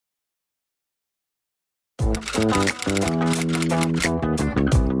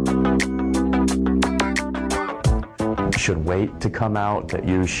Should wait to come out, that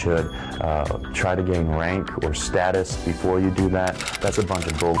you should try to gain rank or status before you do that. That's a bunch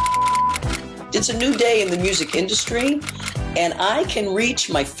of bull. It's a new day in the music industry, and I can reach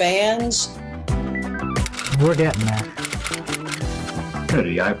my fans. We're getting there.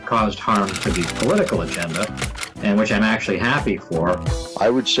 I've caused harm to the political agenda, and which I'm actually happy for. I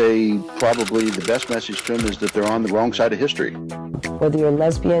would say probably the best message to them is that they're on the wrong side of history. Whether you're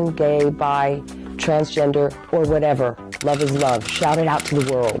lesbian, gay, bi, transgender, or whatever, love is love. Shout it out to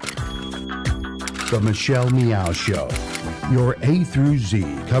the world. The Michelle Meow Show. Your A through Z,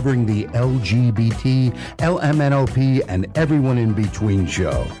 covering the LGBT, LMNOP, and everyone in between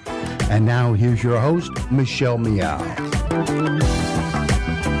show. And now here's your host, Michelle Meow.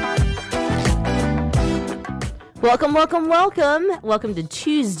 Welcome, welcome, welcome. Welcome to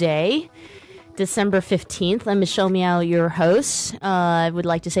Tuesday, December 15th. I'm Michelle Meow, your host. I would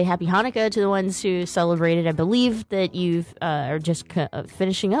like to say happy Hanukkah to the ones who celebrated. I believe that you are just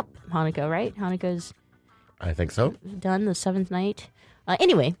finishing up Hanukkah, right? Hanukkah's I think so. Done, the seventh night.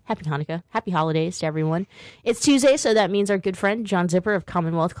 Anyway, happy Hanukkah. Happy holidays to everyone. It's Tuesday, so that means our good friend John Zipper of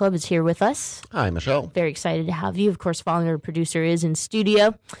Commonwealth Club is here with us. Hi, Michelle. Very excited to have you. Of course, following our producer is in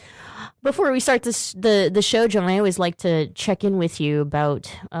studio. Before we start the show, John, I always like to check in with you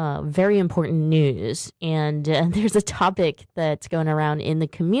about very important news. And there's a topic that's going around in the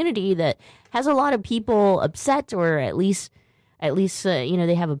community that has a lot of people upset, or at least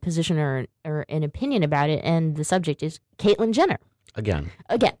they have a position or an opinion about it. And the subject is Caitlyn Jenner. Again.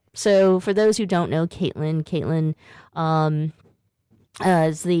 So for those who don't know, Caitlyn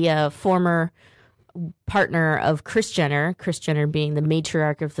is the former partner of Kris Jenner being the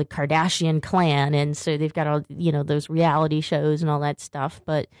matriarch of the Kardashian clan. And so they've got all, those reality shows and all that stuff.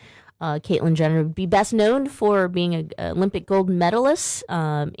 But Caitlyn Jenner would be best known for being an Olympic gold medalist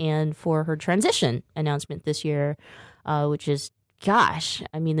and for her transition announcement this year, which is, gosh,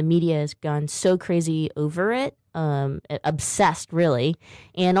 I mean, the media has gone so crazy over it, obsessed, really.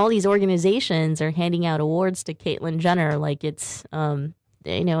 And all these organizations are handing out awards to Caitlyn Jenner like it's a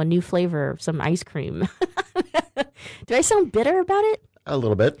new flavor of some ice cream. Do I sound bitter about it? A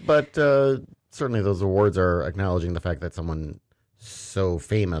little bit, but certainly those awards are acknowledging the fact that someone so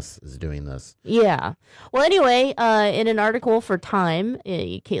famous is doing this. Yeah. Well, anyway, in an article for Time,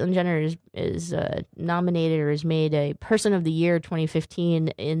 Caitlyn Jenner is nominated or is made a Person of the Year 2015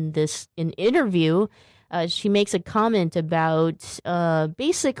 in interview. She makes a comment about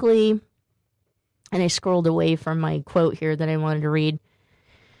basically, and I scrolled away from my quote here that I wanted to read.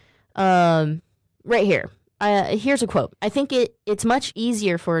 Right here. Here's a quote. I think it's much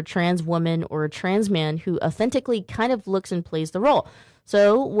easier for a trans woman or a trans man who authentically kind of looks and plays the role.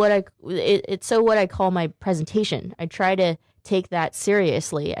 So it's what I call my presentation. I try to take that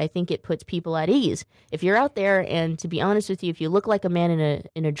seriously. I think it puts people at ease. If you're out there, and to be honest with you, if you look like a man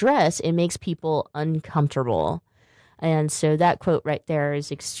in a dress, it makes people uncomfortable. And so that quote right there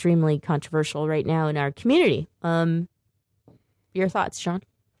is extremely controversial right now in our community. Your thoughts, Sean?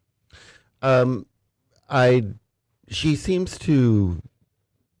 She seems to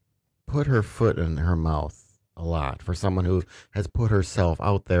put her foot in her mouth a lot for someone who has put herself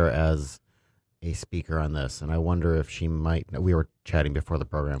out there as a speaker on this. And I wonder if she might, we were chatting before the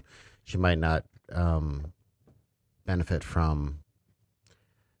program, she might not benefit from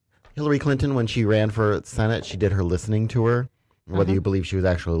Hillary Clinton when she ran for Senate. She did her listening tour. Whether you believe she was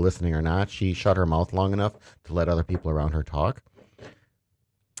actually listening or not, she shut her mouth long enough to let other people around her talk.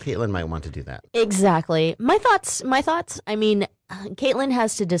 Caitlyn might want to do that. Exactly. My thoughts, I mean, Caitlyn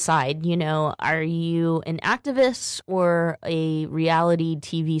has to decide, are you an activist or a reality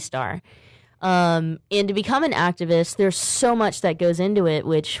TV star? And to become an activist, there's so much that goes into it,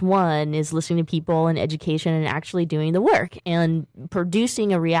 which one is listening to people and education and actually doing the work and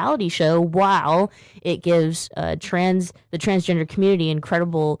producing a reality show while it gives the transgender community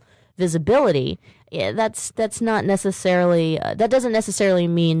incredible visibility. Yeah, that's not necessarily that doesn't necessarily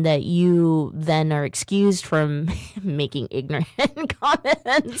mean that you then are excused from making ignorant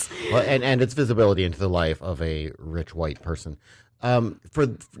comments. Well, and it's visibility into the life of a rich white person.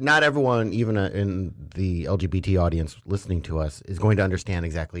 For not everyone, even in the LGBT audience listening to us, is going to understand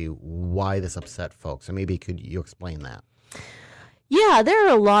exactly why this upset folks. So maybe could you explain that? Yeah, there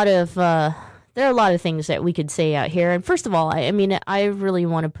are a lot of things that we could say out here. And first of all, I mean, I really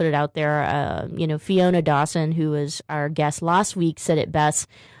want to put it out there. Fiona Dawson, who was our guest last week, said it best.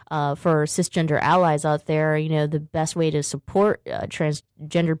 for cisgender allies out there, the best way to support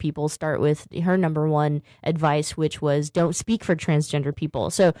transgender people start with her number one advice, which was don't speak for transgender people.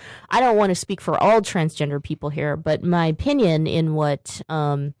 So I don't want to speak for all transgender people here, but my opinion in what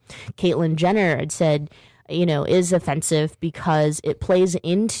Caitlyn Jenner had said, is offensive because it plays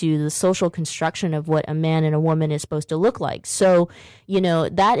into the social construction of what a man and a woman is supposed to look like. So,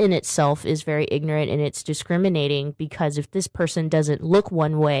 that in itself is very ignorant and it's discriminating because if this person doesn't look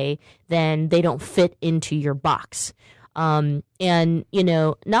one way, then they don't fit into your box. And,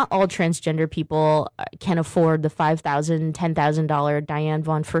 not all transgender people can afford the $5,000, $10,000 Diane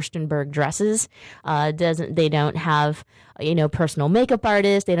von Furstenberg dresses. They don't have, personal makeup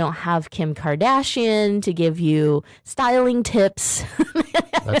artists. They don't have Kim Kardashian to give you styling tips.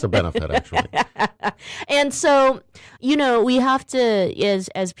 That's a benefit, actually. And so, we have to,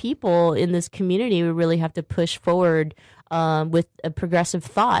 as people in this community, we really have to push forward with a progressive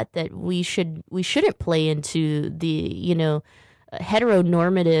thought that we shouldn't play into the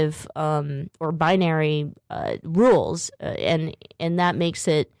heteronormative or binary rules, and that makes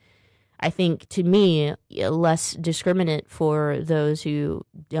it, I think, to me, less discriminate for those who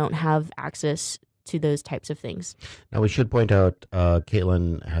don't have access to those types of things. Now, we should point out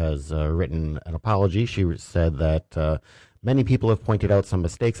Caitlyn has written an apology. She said that many people have pointed out some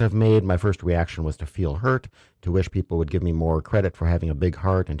mistakes I've made. My first reaction was to feel hurt, to wish people would give me more credit for having a big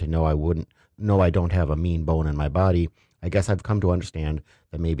heart, and to know I don't have a mean bone in my body. I guess I've come to understand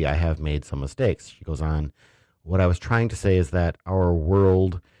that maybe I have made some mistakes. She goes on, what I was trying to say is that our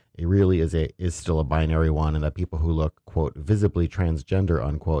world, it really is still a binary one, and that people who look, quote, visibly transgender,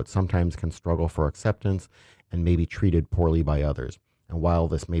 unquote, sometimes can struggle for acceptance and may be treated poorly by others. And while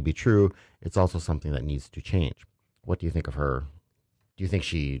this may be true, it's also something that needs to change. What do you think of her? Do you think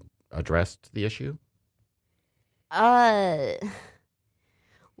she addressed the issue?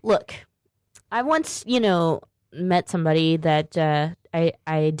 Look, I once, met somebody that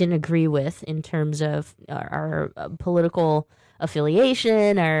I didn't agree with in terms of our political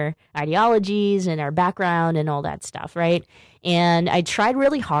affiliation, our ideologies, and our background and all that stuff, right? And I tried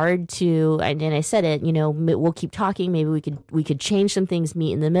really hard to, and I said it, we'll keep talking. Maybe we could change some things,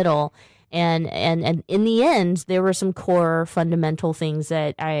 meet in the middle. And in the end, there were some core fundamental things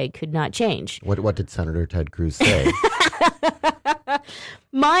that I could not change. What did Senator Ted Cruz say?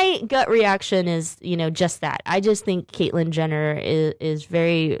 My gut reaction is, just that. I just think Caitlyn Jenner is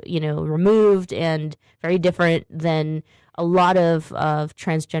very, removed and very different than a lot of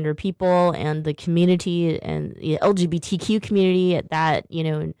transgender people and the community and the LGBTQ community at that,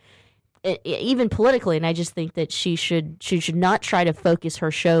 even politically. And I just think that she should not try to focus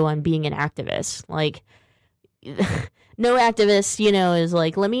her show on being an activist. Like, no activist, is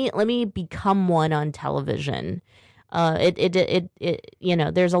like, let me become one on television.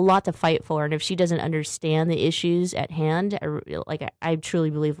 There's a lot to fight for, and if she doesn't understand the issues at hand, I truly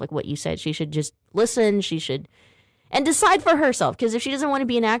believe, like what you said, she should just listen. She should and decide for herself. Because if she doesn't want to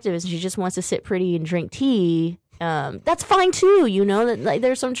be an activist and she just wants to sit pretty and drink tea, that's fine too. That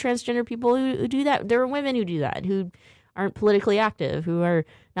there's some transgender people who do that. There are women who do that, who aren't politically active, who are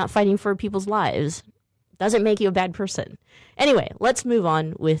not fighting for people's lives. Doesn't make you a bad person. Anyway, let's move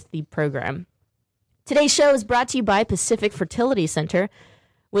on with the program. Today's show is brought to you by Pacific Fertility Center.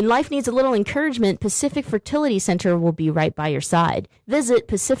 When life needs a little encouragement, Pacific Fertility Center will be right by your side. Visit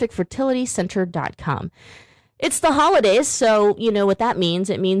pacificfertilitycenter.com. It's the holidays, so you know what that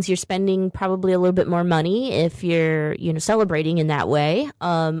means. It means you're spending probably a little bit more money if you're, celebrating in that way.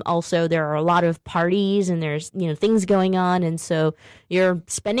 Also, there are a lot of parties and there's, things going on, and so you're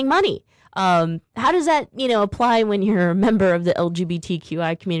spending money. How does that, apply when you're a member of the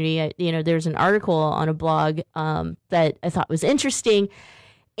LGBTQI community? There's an article on a blog that I thought was interesting,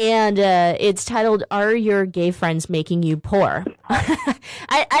 and it's titled, "Are Your Gay Friends Making You Poor?" We're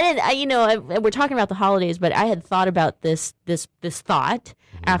talking about the holidays, but I had thought about this thought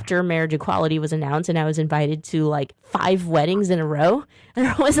after marriage equality was announced, and I was invited to like 5 weddings in a row. And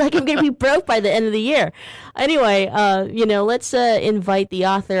I was like, I'm going to be broke by the end of the year. Anyway, let's invite the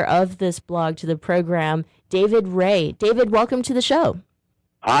author of this blog to the program, David Ray. David, welcome to the show.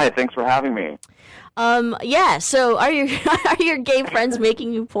 Hi, thanks for having me. So are your gay friends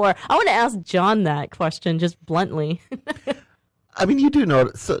making you poor? I want to ask John that question just bluntly. I mean, you do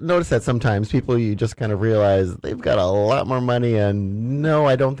notice that sometimes people, you just kind of realize they've got a lot more money, and no,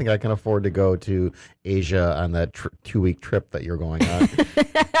 I don't think I can afford to go to Asia on that 2-week trip that you're going on.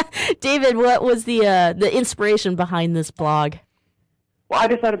 David, what was the inspiration behind this blog? Well, I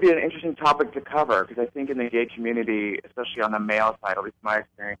just thought it'd be an interesting topic to cover because I think in the gay community, especially on the male side, at least my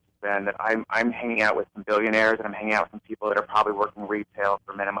experience has been that I'm hanging out with some billionaires and I'm hanging out with some people that are probably working retail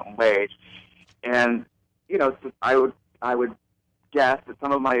for minimum wage. And, you know, so I would guess that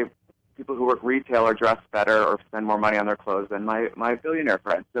some of my people who work retail are dressed better or spend more money on their clothes than my billionaire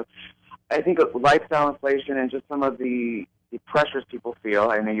friends. So I think lifestyle inflation and just some of the pressures people feel.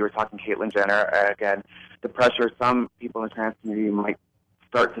 I know you were talking Caitlyn Jenner. Again, the pressure some people in the trans community might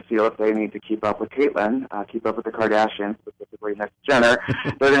start to feel if they need to keep up with Caitlyn, keep up with the Kardashians, specifically next Jenner,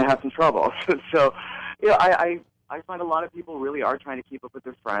 they're going to have some trouble. So, you know, I find a lot of people really are trying to keep up with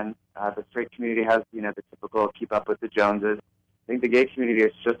their friends. The straight community has, you know, the typical keep up with the Joneses. I think the gay community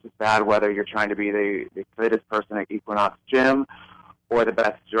is just as bad whether you're trying to be the fittest person at Equinox Gym or the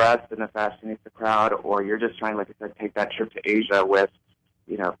best dressed in the fashionista crowd, or you're just trying, like I said, take that trip to Asia with,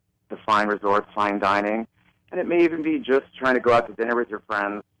 you know, the fine resorts, fine dining. And it may even be just trying to go out to dinner with your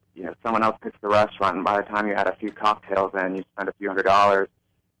friends. You know, someone else picks the restaurant, and by the time you had a few cocktails in, you spend a few $100s,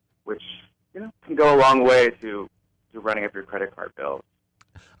 which, you know, can go a long way to running up your credit card bills.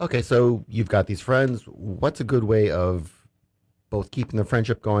 Okay, so you've got these friends. What's a good way of both keeping the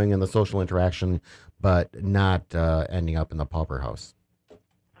friendship going and the social interaction, but not ending up in the pauper house?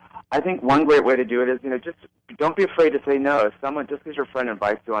 I think one great way to do it is, you know, just don't be afraid to say no. If someone, just because your friend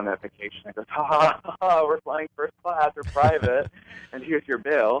invites you on that vacation and goes, we're flying first class or private, and here's your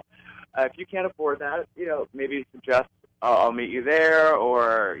bill. If you can't afford that, you know, maybe suggest I'll meet you there,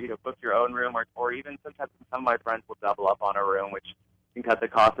 or, you know, book your own room, or even sometimes some of my friends will double up on a room, which can cut the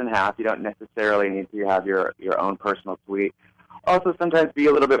cost in half. You don't necessarily need to have your own personal suite. Also, sometimes be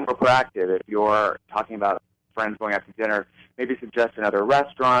a little bit more proactive. If you're talking about friends going out to dinner, maybe suggest another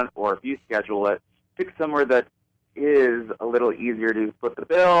restaurant, or if you schedule it, pick somewhere that is a little easier to split the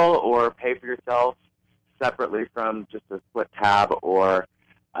bill or pay for yourself separately from just a split tab, or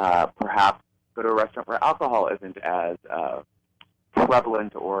perhaps go to a restaurant where alcohol isn't as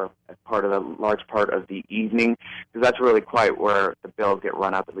prevalent or as part of a large part of the evening, because that's really quite where the bills get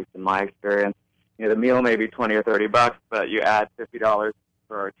run up, at least in my experience. You know, the meal may be $20 or $30, but you add $50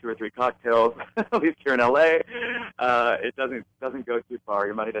 for 2 or 3 cocktails, at least here in LA, it doesn't go too far.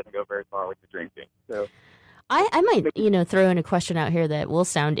 Your money doesn't go very far with the drinking. So I might, you know, throw in a question out here that will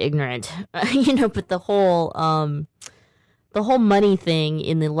sound ignorant, you know, but the whole money thing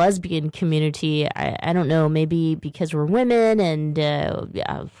in the lesbian community, I don't know, maybe because we're women and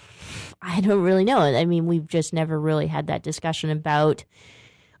I don't really know. I mean, we've just never really had that discussion about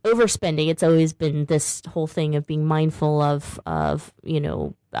overspending. It's always been this whole thing of being mindful of you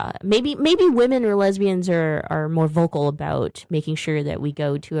know, maybe women or lesbians are more vocal about making sure that we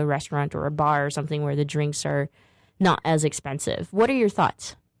go to a restaurant or a bar or something where the drinks are not as expensive. What are your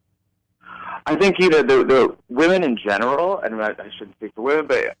thoughts? I think either the women in general, and I shouldn't speak for women,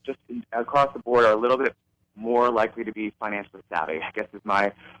 but just across the board are a little bit more likely to be financially savvy, I guess is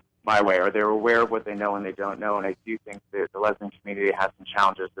my way, or they're aware of what they know and they don't know. And I do think that the lesbian community has some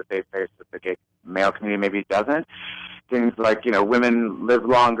challenges that they face that the gay male community maybe doesn't. Things like, you know, women live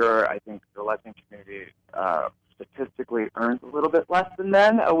longer. I think the lesbian community statistically earns a little bit less than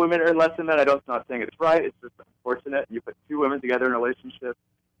men. Women earn less than men. I'm not saying it's right. It's just unfortunate. You put 2 women together in a relationship,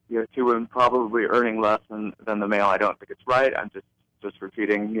 you have 2 women probably earning less than the male. I don't think it's right. I'm just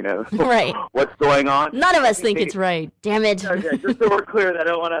repeating, you know, right. What's going on. None of us think it's right. Damn it. Okay, just so we're clear that I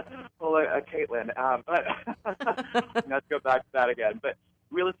don't want to pull a Caitlyn. But let's go back to that again. But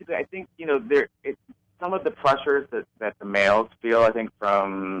realistically, I think, you know, it's some of the pressures that the males feel, I think,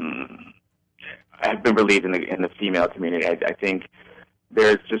 have been relieved in the female community. I think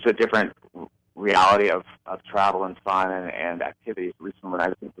there's just a different reality of travel and fun and activities, at least from what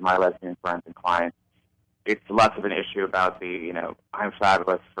I've seen from my lesbian friends and clients. It's less of an issue about the, you know, I'm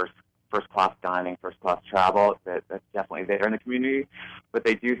fabulous first class dining, first class travel. That's definitely there in the community, but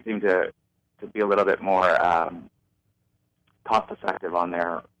they do seem to be a little bit more cost effective on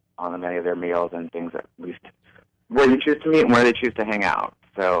many of their meals and things, at least where you choose to meet and where they choose to hang out.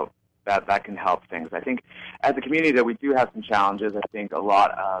 So that can help things. I think as a community that we do have some challenges. I think a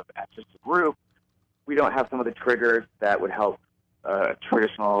lot of, as just a group, we don't have some of the triggers that would help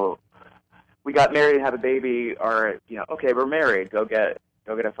traditional. We got married and have a baby, or, you know, okay, we're married, go get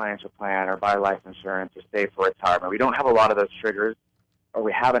a financial plan or buy life insurance or save for retirement. We don't have a lot of those triggers, or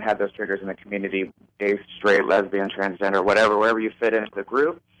we haven't had those triggers in the community, gay, straight, lesbian, transgender, whatever, wherever you fit into the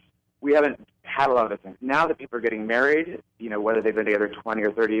group. We haven't had a lot of those things. Now that people are getting married, you know, whether they've been together 20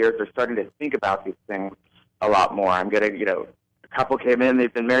 or 30 years, they're starting to think about these things a lot more. I'm getting, you know, a couple came in,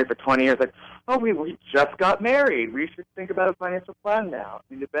 they've been married for 20 years, like, oh, we just got married. We should think about a financial plan now. I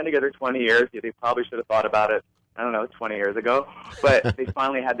mean, they've been together 20 years. They probably should have thought about it I don't know, 20 years ago. But they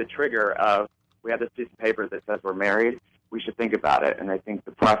finally had the trigger of, we have this piece of paper that says we're married. We should think about it. And I think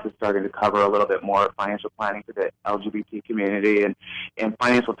the press is starting to cover a little bit more financial planning for the LGBT community and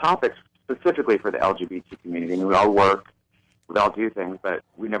financial topics specifically for the LGBT community. I mean, we all work, we all do things, but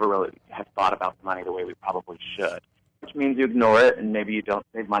we never really have thought about the money the way we probably should, which means you ignore it and maybe you don't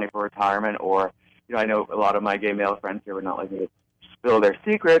save money for retirement. Or, you know, I know a lot of my gay male friends here would not like me to spill their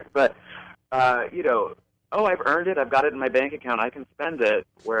secrets, but, you know, oh, I've earned it, I've got it in my bank account, I can spend it,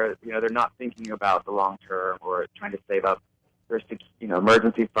 where, you know, they're not thinking about the long term or trying to save up their, you know,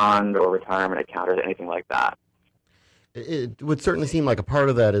 emergency fund or retirement account or anything like that. It would certainly seem like a part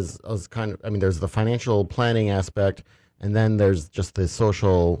of that is kind of, I mean, there's the financial planning aspect, and then there's just the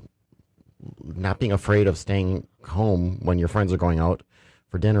social, not being afraid of staying home when your friends are going out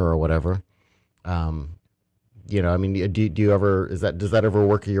for dinner or whatever. You know, I mean, do you ever, does that ever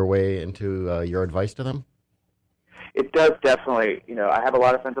work your way into your advice to them? It does, definitely. You know, I have a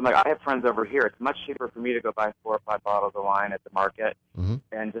lot of friends. I'm like, I have friends over here. It's much cheaper for me to go buy 4 or 5 bottles of wine at the market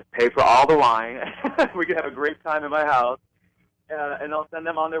and just pay for all the wine. We can have a great time in my house, and I'll send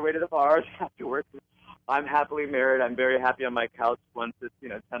them on their way to the bars afterwards. I'm happily married. I'm very happy on my couch. Once it's, you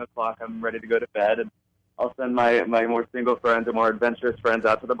know, 10 o'clock, I'm ready to go to bed, and I'll send my more single friends or more adventurous friends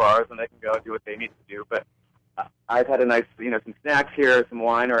out to the bars, and they can go and do what they need to do. But I've had a nice, you know, some snacks here, some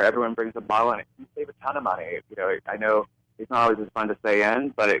wine, or everyone brings a bottle, and it can save a ton of money. You know, I know it's not always as fun to stay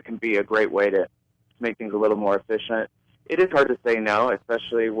in, but it can be a great way to make things a little more efficient. It is hard to say no,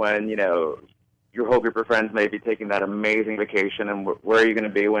 especially when, you know, your whole group of friends may be taking that amazing vacation, and where are you going to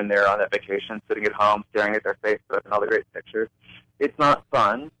be when they're on that vacation, sitting at home, staring at their Facebook and all the great pictures? It's not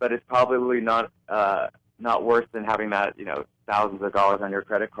fun, but it's probably not worse than having that, you know, thousands of dollars on your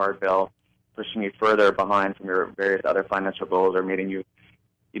credit card bill, pushing you further behind from your various other financial goals, or meaning you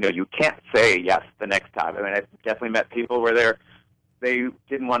know, you can't say yes the next time. I mean, I've definitely met people where they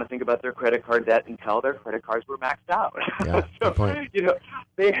didn't want to think about their credit card debt until their credit cards were maxed out. Yeah, good point. You know,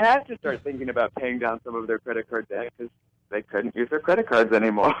 they had to start thinking about paying down some of their credit card debt because they couldn't use their credit cards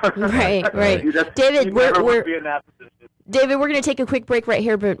anymore. Right. David, we're be in that position. David, we're going to take a quick break right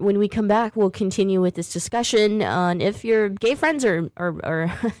here, but when we come back, we'll continue with this discussion on if your gay friends are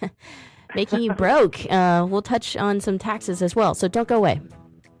making you broke. We'll touch on some taxes as well, so don't go away.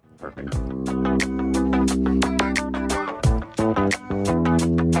 Perfect.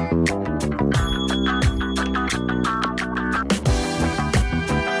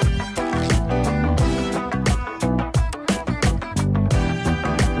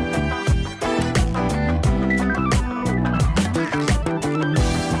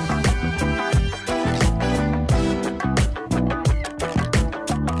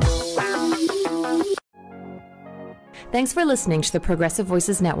 Thanks for listening to the Progressive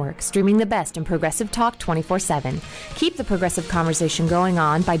Voices Network, streaming the best in progressive talk 24/7. Keep the progressive conversation going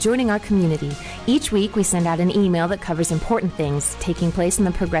on by joining our community. Each week, we send out an email that covers important things taking place in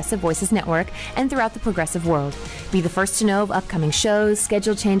the Progressive Voices Network and throughout the progressive world. Be the first to know of upcoming shows,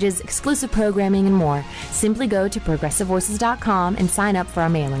 schedule changes, exclusive programming, and more. Simply go to progressivevoices.com and sign up for our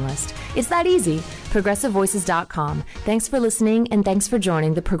mailing list. It's that easy. progressivevoices.com. Thanks for listening, and thanks for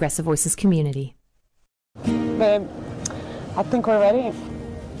joining the Progressive Voices community. Babe, I think we're ready.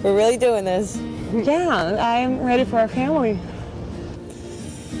 We're really doing this. Yeah, I'm ready for our family.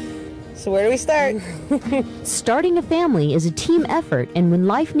 So where do we start? Starting a family is a team effort, and when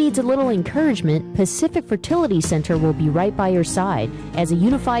life needs a little encouragement, Pacific Fertility Center will be right by your side. As a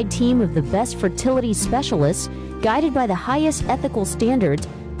unified team of the best fertility specialists, guided by the highest ethical standards,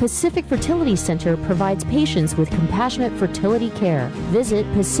 Pacific Fertility Center provides patients with compassionate fertility care. Visit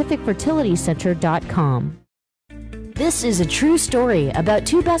pacificfertilitycenter.com. This is a true story about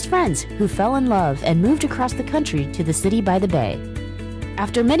two best friends who fell in love and moved across the country to the city by the bay.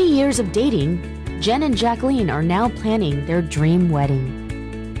 After many years of dating, Jen and Jacqueline are now planning their dream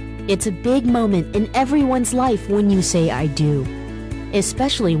wedding. It's a big moment in everyone's life when you say I do,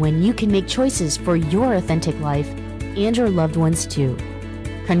 especially when you can make choices for your authentic life and your loved ones too.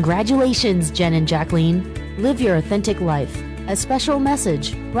 Congratulations, Jen and Jacqueline. Live your authentic life. A special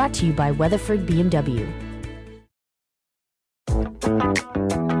message brought to you by Weatherford BMW.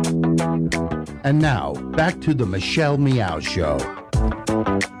 And now, back to the Michelle Meow Show.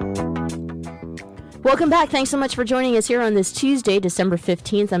 Welcome back. Thanks so much for joining us here on this Tuesday, December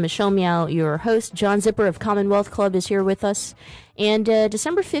 15th. I'm Michelle Meow, your host. John Zipper of Commonwealth Club is here with us. And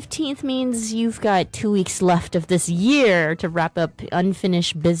December 15th means you've got 2 weeks left of this year to wrap up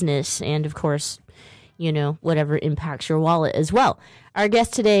unfinished business. And, of course, whatever impacts your wallet as well. Our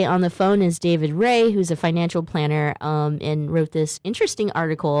guest today on the phone is David Ray, who's a financial planner, and wrote this interesting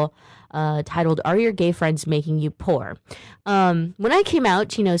article titled, "Are Your Gay Friends Making You Poor?" When I came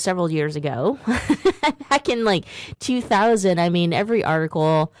out, several years ago, back in 2000, every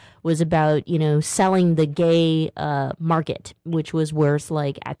article was about, selling the gay market, which was worth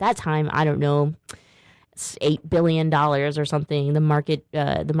at that time, I don't know, $8 billion or something.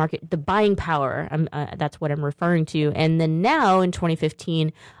 The buying power. That's what I'm referring to. And then now in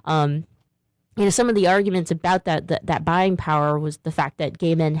 2015, some of the arguments about that buying power was the fact that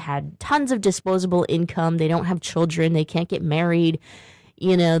gay men had tons of disposable income. They don't have children. They can't get married.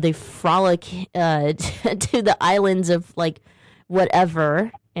 They frolic to the islands of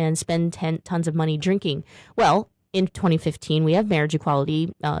whatever and spend tons of money drinking. Well, in 2015, we have marriage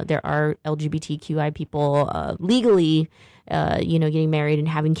equality. There are LGBTQI people legally, getting married and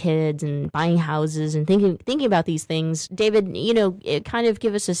having kids and buying houses and thinking about these things. David, kind of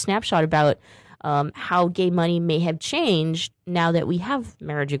give us a snapshot about how gay money may have changed now that we have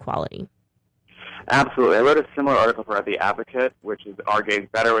marriage equality. Absolutely. I wrote a similar article for The Advocate, which is Are Gays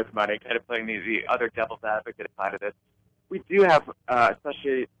Better with Money, kind of playing the other devil's advocate side of this. We do have,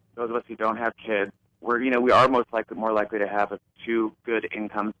 especially those of us who don't have kids, we are more likely to have two good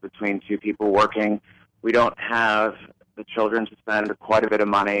incomes between two people working. We don't have the children to spend quite a bit of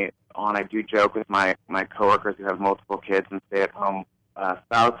money on. I do joke with my coworkers who have multiple kids and stay-at-home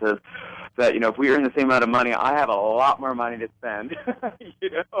spouses that if we earn the same amount of money, I have a lot more money to spend.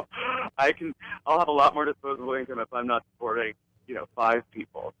 I'll have a lot more disposable income if I'm not supporting 5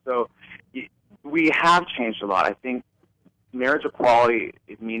 people. So we have changed a lot. I think marriage equality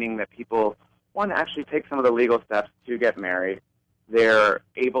is meaning that people want to actually take some of the legal steps to get married. They're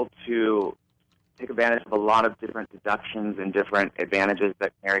able to take advantage of a lot of different deductions and different advantages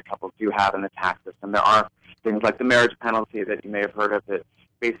that married couples do have in the tax system. There are things like the marriage penalty that you may have heard of that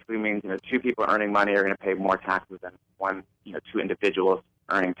basically means 2 people earning money are going to pay more taxes than 2 individuals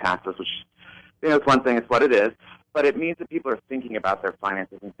earning taxes, which it's one thing, it's what it is. But it means that people are thinking about their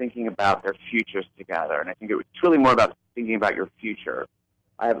finances and thinking about their futures together. And I think it's really more about thinking about your future.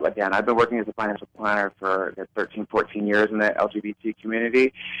 I've been working as a financial planner for 13, 14 years in the LGBT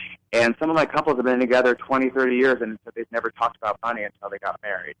community, and some of my couples have been together 20, 30 years, and they've never talked about money until they got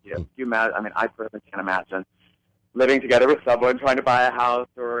married. I personally can't imagine living together with someone, trying to buy a house,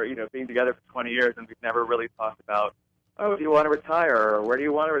 or being together for 20 years, and we've never really talked about, do you want to retire, or where do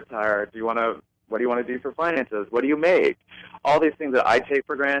you want to retire? What do you want to do for finances? What do you make? All these things that I take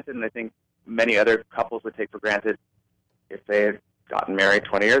for granted, and I think many other couples would take for granted if they had gotten married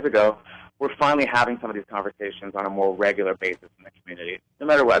 20 years ago. We're finally having some of these conversations on a more regular basis in the community. No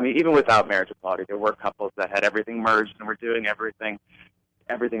matter what, even without marriage equality, there were couples that had everything merged and were doing everything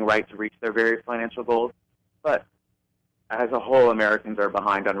right to reach their various financial goals. But as a whole, Americans are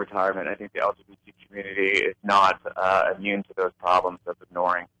behind on retirement. I think the LGBT community is not immune to those problems of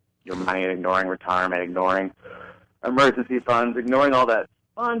ignoring your money, ignoring retirement, ignoring emergency funds, ignoring all that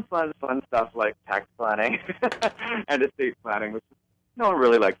fun stuff like tax planning and estate planning, which no one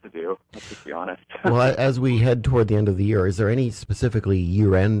really likes to do, let's just be honest. Well, as we head toward the end of the year, is there any specifically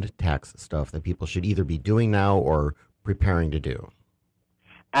year-end tax stuff that people should either be doing now or preparing to do?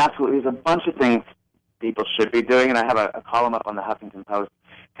 Absolutely. There's a bunch of things people should be doing, and I have a column up on the Huffington Post,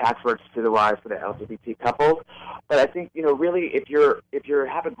 Tax Works to the Rise for the LGBT couples. But I think, really, if you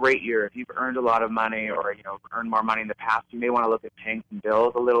have a great year, if you've earned a lot of money or, earned more money in the past, you may want to look at paying some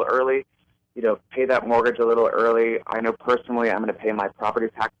bills a little early. Pay that mortgage a little early. I know personally I'm going to pay my property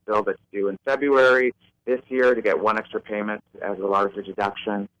tax bill that's due in February this year to get one extra payment as a larger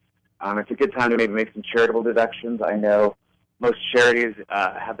deduction. It's a good time to maybe make some charitable deductions. I know most charities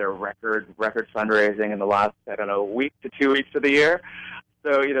have their record fundraising in the last, week to 2 weeks of the year.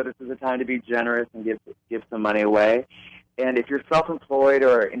 So, this is a time to be generous and give some money away. And if you're self-employed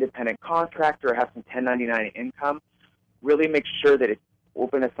or an independent contractor or have some 1099 income, really make sure that it's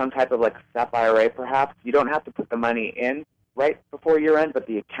open as some type of SEP IRA perhaps. You don't have to put the money in right before year end, but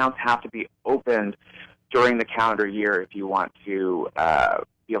the accounts have to be opened during the calendar year if you want to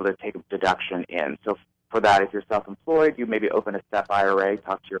be able to take a deduction in. So for that, if you're self-employed, you maybe open a SEP IRA,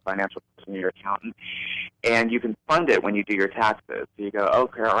 talk to your financial person, your accountant, and you can fund it when you do your taxes. So you go, oh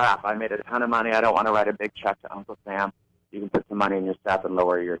crap, I made a ton of money. I don't want to write a big check to Uncle Sam. You can put some money in your SEP and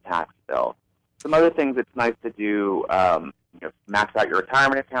lower your tax bill. Some other things it's nice to do, max out your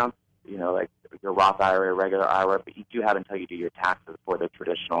retirement accounts, like your Roth IRA, regular IRA, but you do have until you do your taxes for the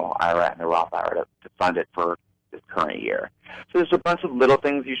traditional IRA and the Roth IRA to fund it for this current year. So there's a bunch of little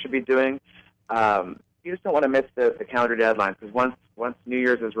things you should be doing. You just don't want to miss the calendar deadlines, because once once New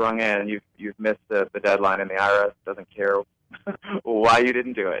Year's is rung in, you've missed the deadline, and the IRS doesn't care why you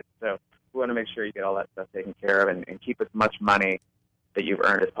didn't do it. So we want to make sure you get all that stuff taken care of and keep as much money that you've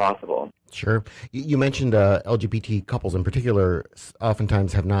earned as possible. Sure. You mentioned LGBT couples in particular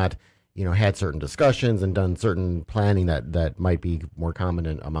oftentimes have not, had certain discussions and done certain planning that might be more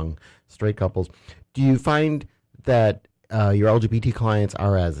common among straight couples. Do you find that your LGBT clients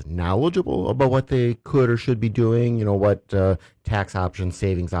are as knowledgeable about what they could or should be doing, what tax options,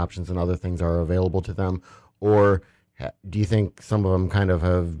 savings options, and other things are available to them? Or do you think some of them kind of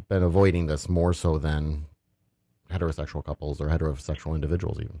have been avoiding this more so than heterosexual couples or heterosexual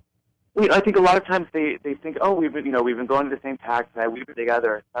individuals even? I think a lot of times they think, oh, we've been going to the same tax side, we've been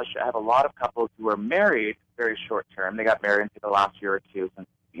together. Especially, I have a lot of couples who are married very short term. They got married in the last year or two since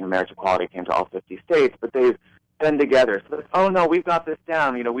marriage equality came to all 50 states, but they've been together. So, oh no, we've got this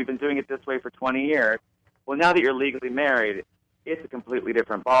down. We've been doing it this way for 20 years. Well, now that you're legally married, it's a completely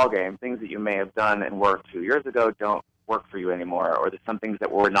different ballgame. Things that you may have done and worked 2 years ago don't work for you anymore, or some things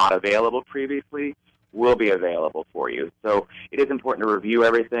that were not available previously will be available for you. So it is important to review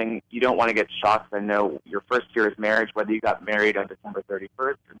everything. You don't want to get shocked. I know your first year's marriage, whether you got married on December 31st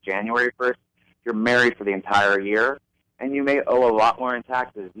or January 1st, you're married for the entire year, and you may owe a lot more in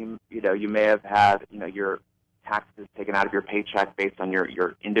taxes. You may have had your taxes taken out of your paycheck based on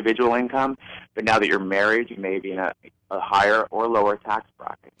your individual income, but now that you're married, you may be in a higher or lower tax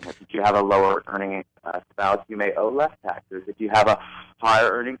bracket. If you have a lower earning spouse, you may owe less taxes. If you have a higher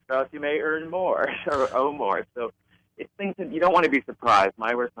earning spouse, you may earn more or owe more. So it's things that you don't want to be surprised.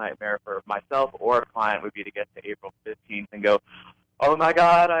 My worst nightmare for myself or a client would be to get to April 15th and go, oh my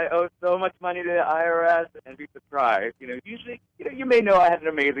God, I owe so much money to the IRS, and be surprised. Usually, you may know I had an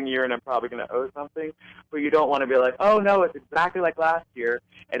amazing year and I'm probably going to owe something, but you don't want to be like, oh no, it's exactly like last year,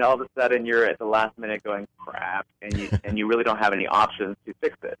 and all of a sudden you're at the last minute going, crap, and you really don't have any options to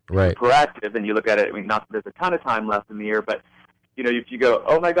fix it. Right. You're proactive, and you look at it, not that there's a ton of time left in the year, but if you go,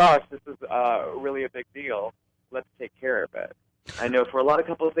 oh my gosh, this is really a big deal, let's take care of it. I know for a lot of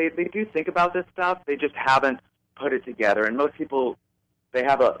couples, they do think about this stuff, they just haven't put it together, and most people, they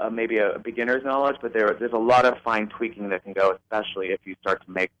have maybe a beginner's knowledge, but there's a lot of fine tweaking that can go, especially if you start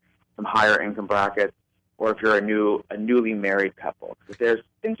to make some higher income brackets, or if you're a newly married couple. Because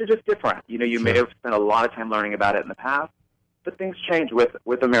things are just different. You Sure. may have spent a lot of time learning about it in the past, but things change with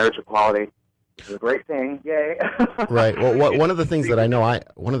the marriage equality. Which is a great thing, yay! Right. Well, one of the things I know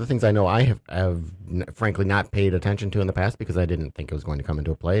I have frankly not paid attention to in the past because I didn't think it was going to come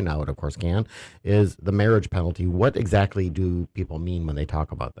into play. Now it of course can. Is the marriage penalty? What exactly do people mean when they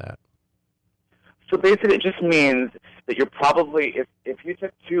talk about that? So basically, it just means that you're probably, if you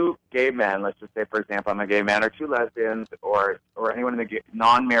took two gay men, let's just say, for example, I'm a gay man, or two lesbians, or anyone in the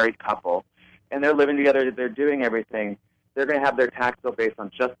non-married couple, and they're living together, they're doing everything, they're going to have their tax bill based on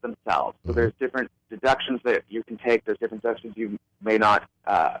just themselves. So there's different deductions that you can take. There's different deductions you may not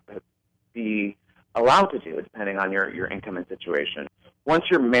be allowed to do, depending on your income and situation. Once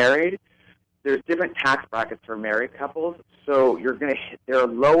you're married, there's different tax brackets for married couples. So they're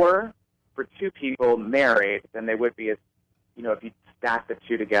lower for two people married than they would be if you stack the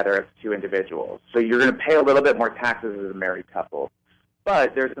two together as two individuals. So you're going to pay a little bit more taxes as a married couple.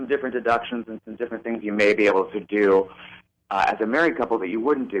 But there's some different deductions and some different things you may be able to do as a married couple that you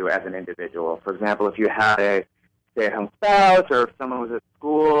wouldn't do as an individual. For example, if you had a stay-at-home spouse, or if someone was at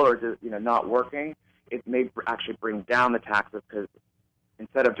school or just not working, it may actually bring down the taxes, because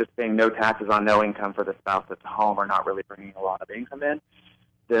instead of just paying no taxes on no income for the spouse that's home or not really bringing a lot of income in,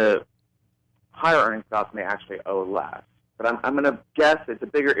 the higher earning spouse may actually owe less. But I'm going to guess it's a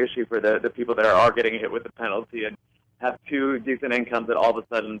bigger issue for the people that are getting hit with the penalty and have two decent incomes that all of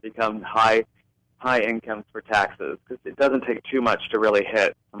a sudden become high incomes for taxes, because it doesn't take too much to really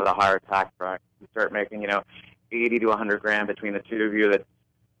hit some of the higher tax brackets. You start making 80 to 100 grand between the two of you,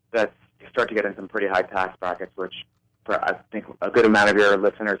 that you start to get in some pretty high tax brackets, which for I think a good amount of your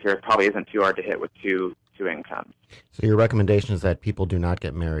listeners here probably isn't too hard to hit with two incomes. So your recommendation is that people do not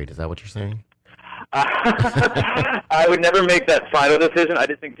get married. Is that what you're saying? I would never make that final decision. I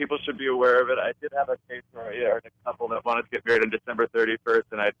just think people should be aware of it. I did have a case where I heard a couple that wanted to get married on December 31st,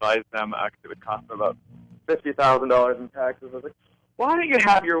 and I advised them it would cost them about $50,000 in taxes. I was like, why don't you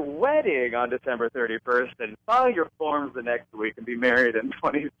have your wedding on December 31st and file your forms the next week and be married in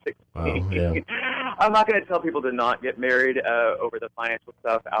 2016? Oh, yeah. I'm not going to tell people to not get married over the financial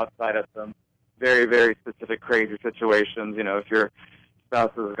stuff outside of some very, very specific crazy situations. If your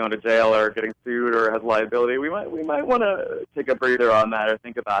spouse is going to jail or getting sued or has liability, we might want to take a breather on that or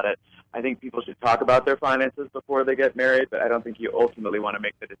think about it. I think people should talk about their finances before they get married, but I don't think you ultimately want to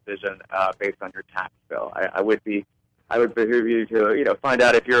make the decision based on your tax bill. I would be I would behoove you to, find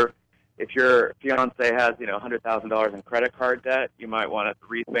out if your fiance has, $100,000 in credit card debt, you might want to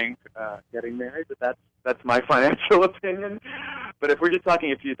rethink getting married. But that's my financial opinion. But if we're just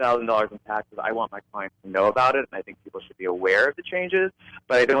talking a few $1,000s in taxes, I want my clients to know about it, and I think people should be aware of the changes.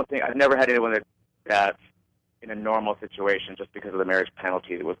 But I've never had anyone that in a normal situation, just because of the marriage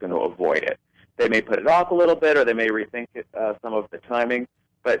penalty, that was going to avoid it. They may put it off a little bit, or they may rethink it, some of the timing.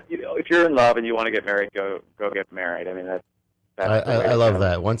 But if you're in love and you want to get married, go get married. I mean, that's I love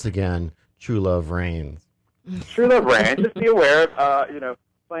that. Once again, true love reigns. True love reigns. Just be aware of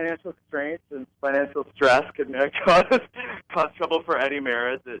financial constraints and financial stress can cause trouble for any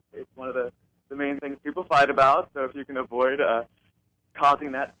marriage. It's one of the main things people fight about. So if you can avoid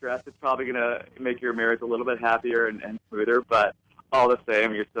causing that stress, it's probably going to make your marriage a little bit happier and smoother. But all the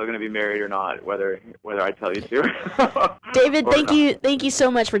same, you're still going to be married or not, whether I tell you to. David, thank you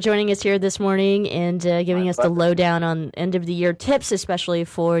so much for joining us here this morning and giving us the lowdown on end of the year tips, especially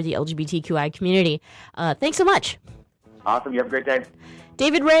for the LGBTQI community. Thanks so much. Awesome. You have a great day.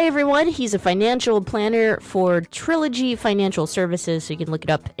 David Ray, everyone. He's a financial planner for Trilogy Financial Services, so you can look it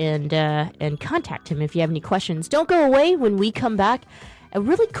up and contact him if you have any questions. Don't go away. When we come back, a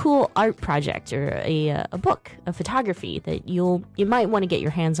really cool art project or a book of photography that you might want to get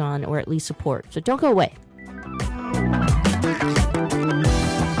your hands on or at least support. So don't go away.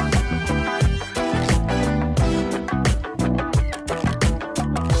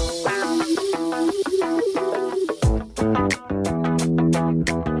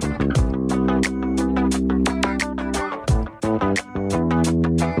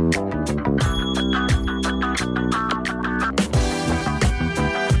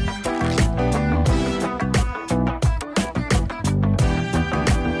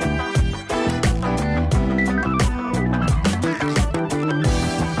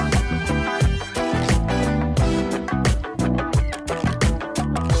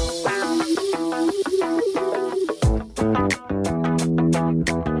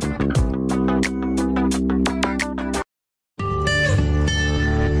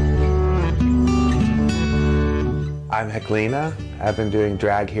 I'm Heklina. I've been doing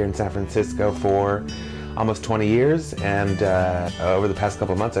drag here in San Francisco for almost 20 years, and over the past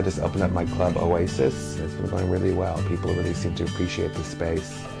couple of months I just opened up my club Oasis. It's been going really well. People really seem to appreciate the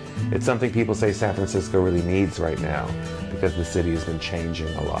space. It's something people say San Francisco really needs right now because the city has been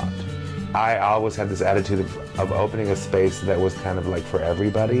changing a lot. I always had this attitude of opening a space that was kind of like for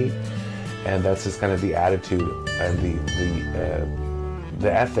everybody, and that's just kind of the attitude and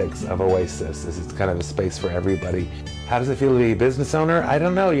the ethics of Oasis is it's kind of a space for everybody. How does it feel to be a business owner? I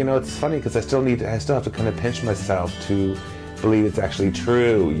don't know. It's funny because I still have to kind of pinch myself to believe it's actually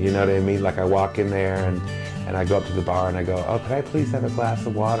true. You know what I mean? Like I walk in there and I go up to the bar and I go, oh, could I please have a glass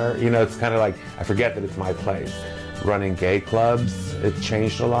of water? It's kind of like I forget that it's my place. Running gay clubs, it's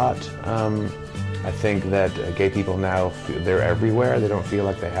changed a lot. I think that gay people now, they're everywhere. They don't feel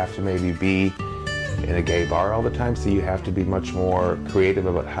like they have to maybe be in a gay bar all the time, so you have to be much more creative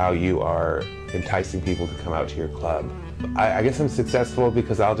about how you are enticing people to come out to your club. I guess I'm successful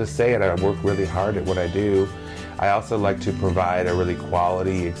because I'll just say it, I work really hard at what I do. I also like to provide a really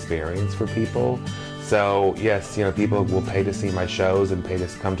quality experience for people. So yes, people will pay to see my shows and pay to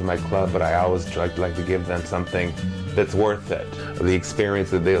come to my club, but I always like to give them something that's worth it. The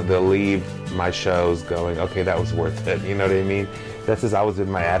experience that they'll leave my shows going, okay, that was worth it. You know what I mean? That's just always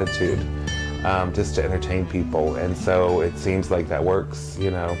been my attitude. Just to entertain people, and so it seems like that works.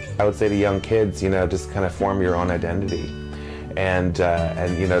 I would say to young kids, just kind of form your own identity, and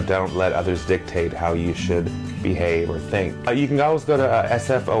don't let others dictate how you should behave or think. You can always go to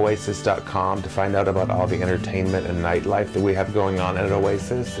sfoasis.com to find out about all the entertainment and nightlife that we have going on at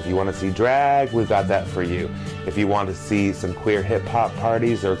Oasis. If you want to see drag, we've got that for you. If you want to see some queer hip-hop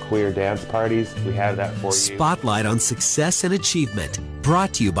parties or queer dance parties, we have that for you. Spotlight on Success and Achievement,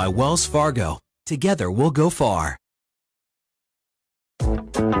 brought to you by Wells Fargo. Together we'll go far.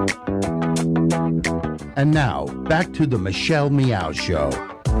 And now, back to the Michelle Meow Show.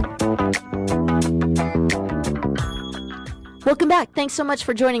 Welcome back. Thanks so much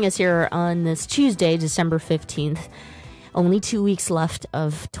for joining us here on this Tuesday, December 15th. Only 2 weeks left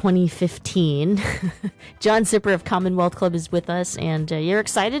of 2015. John Zipper of Commonwealth Club is with us, and you're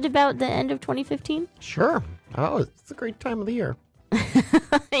excited about the end of 2015? Sure. Oh, it's a great time of the year.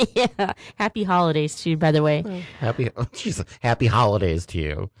 Yeah. Happy holidays to you, by the way. Happy holidays to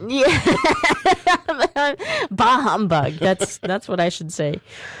you. Yeah. Bah humbug. That's what I should say.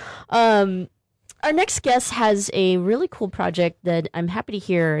 Our next guest has a really cool project that I'm happy to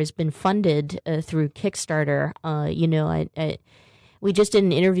hear has been funded through Kickstarter. we just did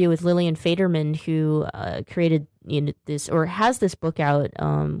an interview with Lillian Faderman, who created this, or has this book out,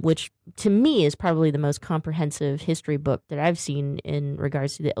 which to me is probably the most comprehensive history book that I've seen in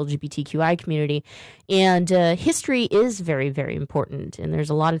regards to the LGBTQI community. And history is very, very important. And there's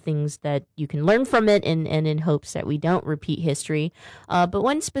a lot of things that you can learn from it, and in hopes that we don't repeat history. But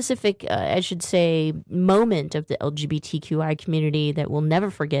one specific, I should say, moment of the LGBTQI community that we'll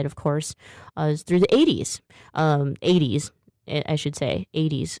never forget, of course, is through the 80s. 80s. I should say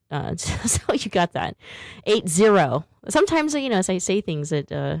 80s. So you got that 80. Sometimes, as I say things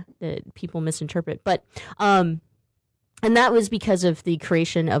that people misinterpret, but and that was because of the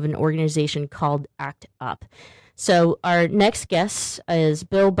creation of an organization called ACT UP. So our next guest is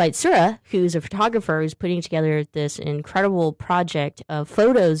Bill Bytsura, who's a photographer who's putting together this incredible project of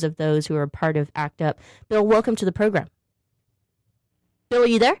photos of those who are part of ACT UP. Bill, welcome to the program. Bill, are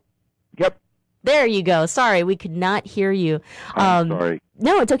you there? Yep. There you go. Sorry, we could not hear you. I'm sorry.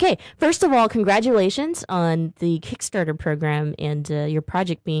 No, it's okay. First of all, congratulations on the Kickstarter program and your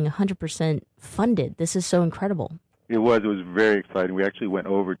project being 100% funded. This is so incredible. It was very exciting. We actually went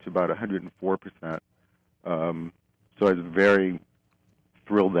over to about 104%. So I was very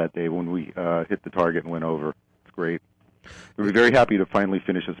thrilled that day when we hit the target and went over. It's great. We were very happy to finally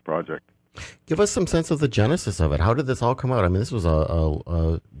finish this project. Give us some sense of the genesis of it. How did this all come out? I mean, this was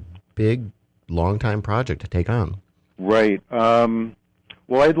a big, long-time project to take on. Right.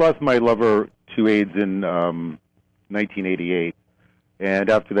 Well, I'd lost my lover to AIDS in 1988, and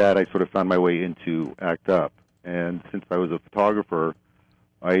after that I sort of found my way into ACT UP. And since I was a photographer,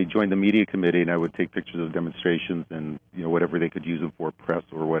 I joined the media committee, and I would take pictures of demonstrations and whatever they could use them for, press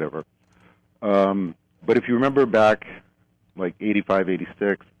or whatever. But if you remember back, like 85,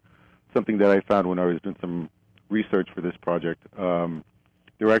 86, something that I found when I was doing some research for this project,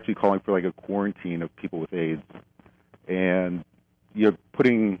 they were actually calling for like a quarantine of people with AIDS, and you're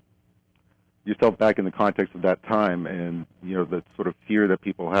putting yourself back in the context of that time, and the sort of fear that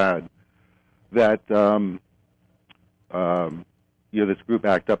people had that this group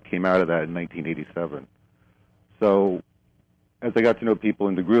ACT UP came out of that in 1987. So as I got to know people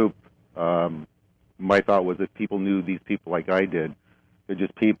in the group, my thought was if people knew these people like I did, they're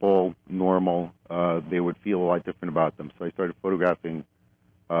just people, normal, they would feel a lot different about them. So I started photographing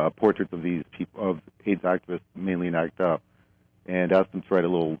portraits of these people, of AIDS activists, mainly in ACT UP, and asked them to write a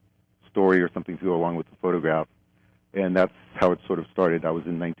little story or something to go along with the photograph. And that's how it sort of started. That was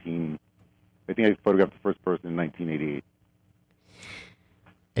in I think I photographed the first person in 1988.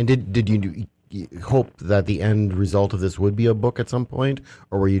 And did you hope that the end result of this would be a book at some point,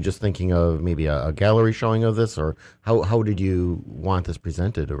 or were you just thinking of maybe a gallery showing of this, or how did you want this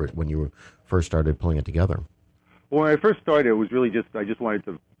presented, or when you first started pulling it together? Well, when I first started, it was really I just wanted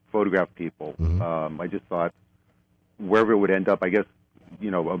to photograph people. Mm-hmm. I just thought wherever it would end up, I guess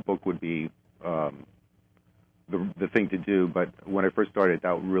a book would be the thing to do. But when I first started,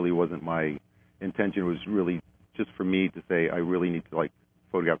 that really wasn't my intention. It was really just for me to say I really need to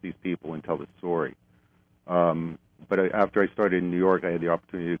photograph these people and tell the story. But after I started in New York, I had the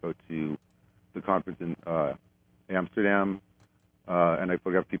opportunity to go to the conference in Amsterdam, and I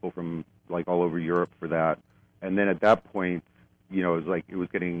photographed people from all over Europe for that. And then at that point, I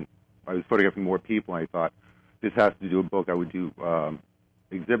was photographing more people, and I thought this has to do a book. I would do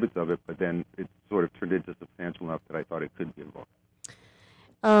exhibits of it, but then it sort of turned into substantial enough that I thought it could be a book.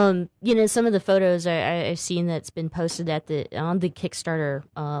 Some of the photos I've seen that's been posted on the Kickstarter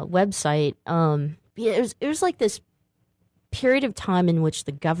website. It was like this period of time in which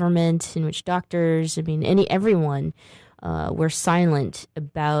the government, in which doctors, everyone were silent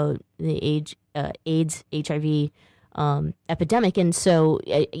about the AIDS, HIV epidemic, and so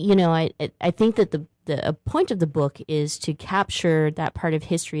I think that the point of the book is to capture that part of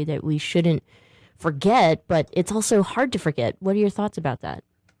history that we shouldn't forget, but it's also hard to forget. What are your thoughts about that?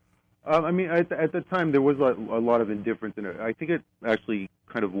 At the time, there was a lot of indifference in it. I think it actually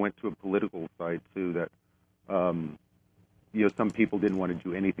kind of went to a political side, too, that, some people didn't want to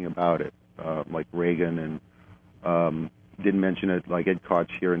do anything about it, like Reagan, and didn't mention it, like Ed Koch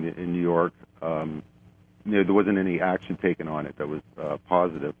here in New York. There wasn't any action taken on it that was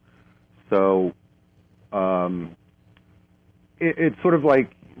positive. So it's sort of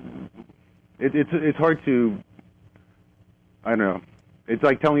like, it's hard to, I don't know, it's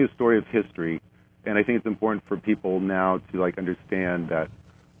like telling a story of history, and I think it's important for people now to understand that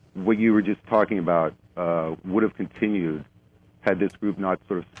what you were just talking about would have continued had this group not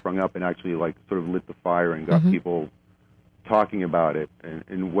sort of sprung up and actually sort of lit the fire and got people talking about it,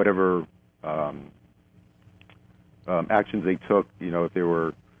 and whatever actions they took, if they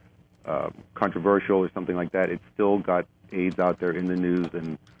were controversial or something like that, it still got AIDS out there in the news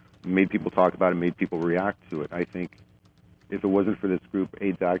and made people talk about it, made people react to it. I think if it wasn't for this group,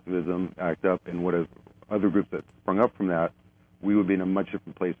 AIDS Activism, ACT UP, and what other groups that sprung up from that, we would be in a much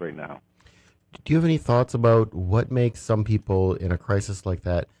different place right now. Do you have any thoughts about what makes some people in a crisis like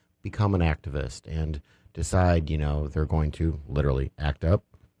that become an activist and decide, they're going to literally act up?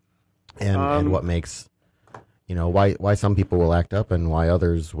 And what makes, why some people will act up and why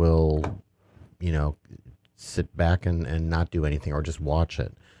others will, sit back and not do anything or just watch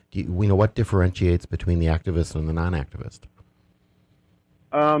it? What differentiates between the activist and the non-activist?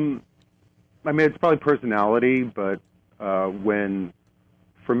 It's probably personality, but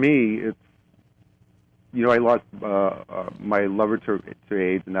for me, it's, I lost my lover to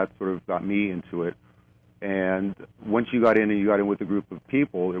AIDS, and that sort of got me into it. And once you got in with a group of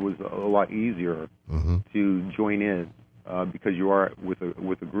people, it was a lot easier to join in because you are with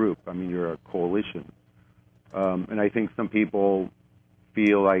a group. You're a coalition. And I think some people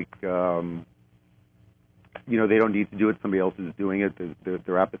feel like, they don't need to do it. Somebody else is doing it.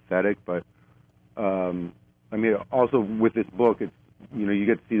 They're apathetic. But, also with this book, it's, you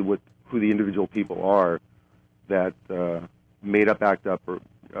get to see who the individual people are that made up ACT UP,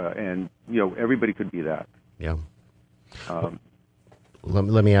 and everybody could be that. Yeah.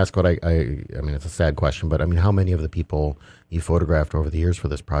 Let me ask what I mean, it's a sad question, but how many of the people you photographed over the years for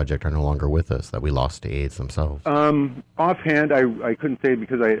this project are no longer with us that we lost to AIDS themselves? Offhand, I couldn't say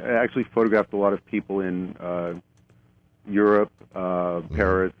because I actually photographed a lot of people in Europe,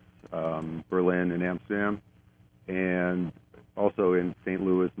 Paris, Berlin, and Amsterdam, and also in St.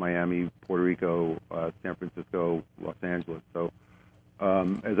 Louis, Miami, Puerto Rico, San Francisco, Los Angeles. So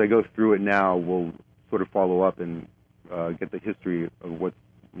as I go through it now, we'll sort of follow up and get the history of what's,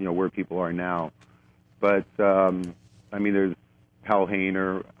 where people are now. But, there's Hal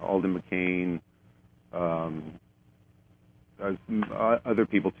Hayner, Alden McCain, other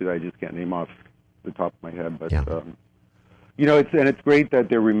people, too, that I just can't name off the top of my head. But, it's great that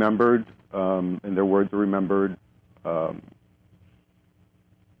they're remembered, and their words are remembered,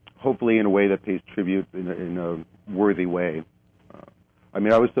 hopefully in a way that pays tribute in a worthy way. I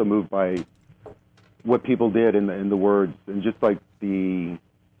was so moved by what people did in the words, and just like how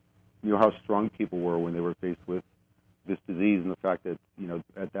strong people were when they were faced with this disease, and the fact that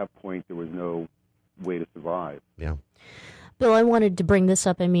at that point there was no way to survive. Yeah. Bill, I wanted to bring this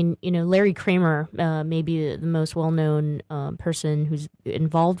up. Larry Kramer may be the most well-known person who's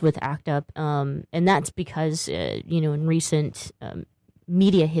involved with ACT UP, and that's because in recent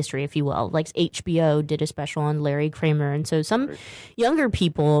media history, if you will, like HBO did a special on Larry Kramer, and so some younger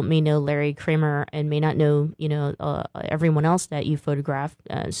people may know Larry Kramer and may not know everyone else that you photographed.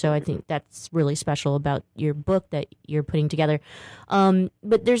 So I think that's really special about your book that you're putting together.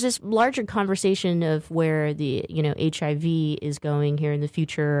 But there's this larger conversation of where the HIV is going here in the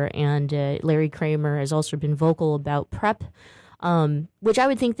future, and Larry Kramer has also been vocal about PrEP. Which I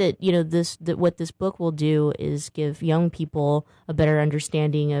would think that what this book will do is give young people a better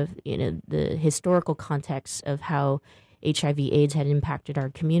understanding of the historical context of how HIV/AIDS had impacted our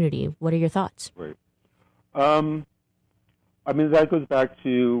community. What are your thoughts? Right. That goes back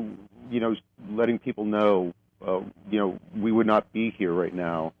to letting people know we would not be here right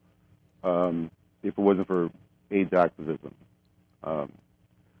now if it wasn't for AIDS activism.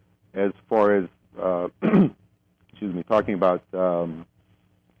 As far as talking about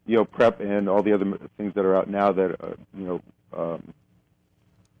PrEP and all the other things that are out now that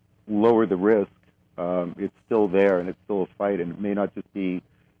lower the risk. It's still there, and it's still a fight, and it may not just be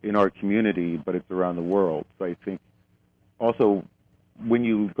in our community, but it's around the world. So I think also when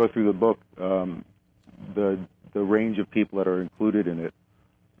you go through the book, the range of people that are included in it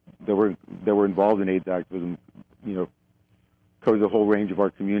that were involved in AIDS activism, covers the whole range of our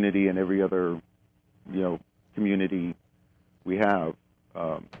community and every other community we have.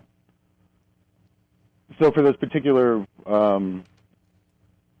 So for those particular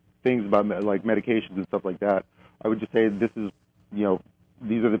things about like medications and stuff like that, I would just say this is,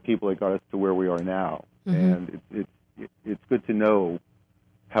 these are the people that got us to where we are now, and it's good to know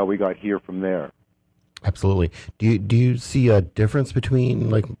how we got here from there. Absolutely. Do you see a difference between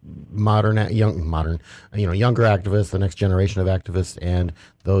like younger activists, the next generation of activists, and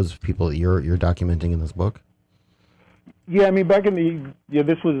those people that you're documenting in this book? Yeah, back in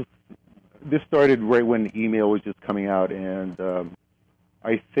this started right when email was just coming out, and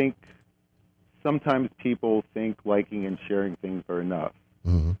I think sometimes people think liking and sharing things are enough.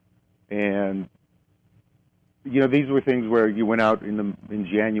 And these were things where you went out in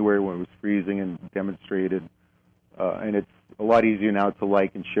January when it was freezing and demonstrated, and a lot easier now to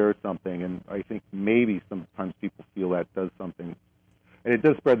like and share something, and I think maybe sometimes people feel that does something. And it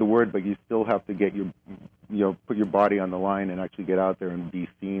does spread the word, but you still have to get put your body on the line and actually get out there and be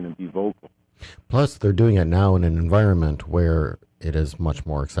seen and be vocal. Plus, they're doing it now in an environment where it is much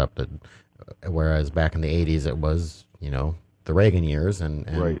more accepted, whereas back in the 80s it was, the Reagan years, and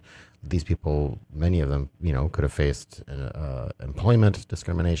right. These people, many of them, could have faced employment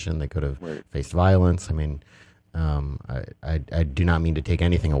discrimination. They could have faced violence. I mean, I do not mean to take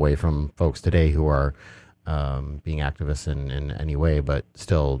anything away from folks today who are being activists in any way, but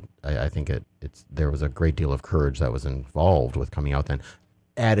still, I think there was a great deal of courage that was involved with coming out then,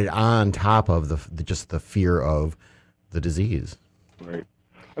 added on top of just the fear of the disease. Right.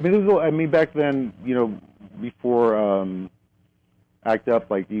 I mean, back then, before ACT UP,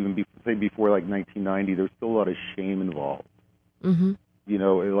 like even before like 1990, there was still a lot of shame involved. Mm-hmm.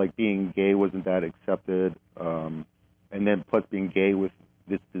 Like being gay wasn't that accepted, and then plus being gay with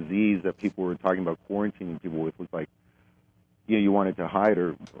this disease that people were talking about quarantining people with was like, you wanted to hide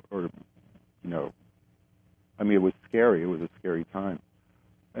or I mean, it was scary. It was a scary time.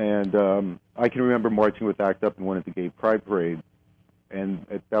 And I can remember marching with ACT UP in one of the gay pride parades, and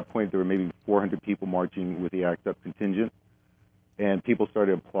at that point there were maybe 400 people marching with the ACT UP contingent, and people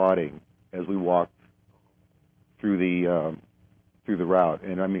started applauding as we walked through the route.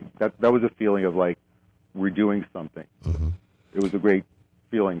 And I mean, that was a feeling of like, we're doing something. Mm-hmm. It was a great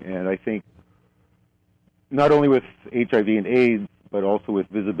feeling, and I think not only with HIV and AIDS, but also with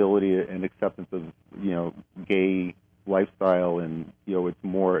visibility and acceptance of gay lifestyle, and it's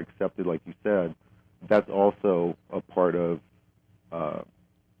more accepted, like you said. That's also a part of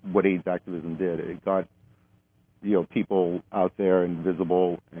what AIDS activism did. It got people out there and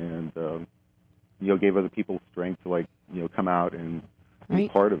visible, and gave other people strength to come out and be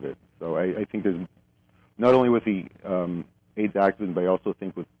part of it. So I think there's not only with the AIDS activism, but I also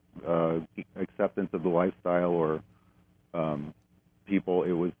think with acceptance of the lifestyle or people,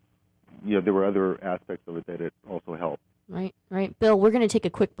 it was there were other aspects of it that it also helped. Right. Bill, we're going to take a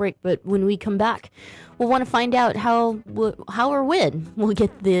quick break, but when we come back, we'll want to find out how or when we'll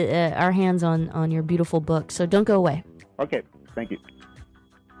get our hands on your beautiful book. So don't go away. Okay. Thank you.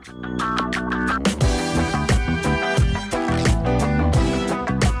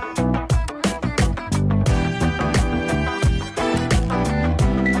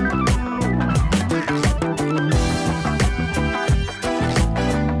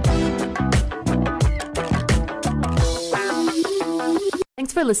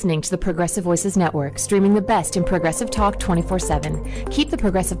 Thanks for listening to the Progressive Voices Network, streaming the best in progressive talk 24/7. Keep the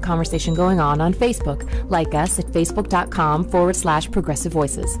progressive conversation going on Facebook. Like us at facebook.com/progressive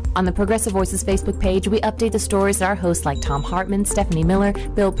voices. On the Progressive Voices Facebook page, we update the stories that our hosts like Tom Hartman, Stephanie Miller,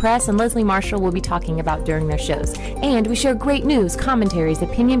 Bill Press, and Leslie Marshall will be talking about during their shows. And we share great news, commentaries,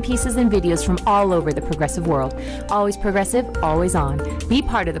 opinion pieces, and videos from all over the progressive world. Always progressive, always on. Be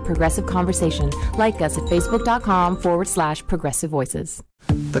part of the progressive conversation. Like us at facebook.com/progressive voices.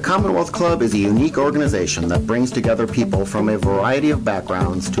 The Commonwealth Club is a unique organization that brings together people from a variety of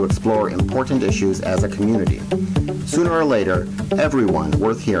backgrounds to explore important issues as a community. Sooner or later, everyone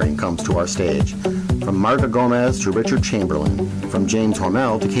worth hearing comes to our stage. From Marta Gomez to Richard Chamberlain, from James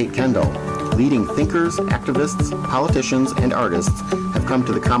Hormel to Kate Kendall, leading thinkers, activists, politicians, and artists have come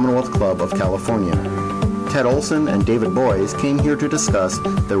to the Commonwealth Club of California. Ted Olson and David Boyes came here to discuss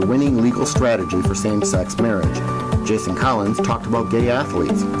their winning legal strategy for same-sex marriage. Jason Collins talked about gay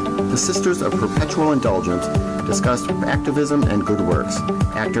athletes. The Sisters of Perpetual Indulgence discussed activism and good works.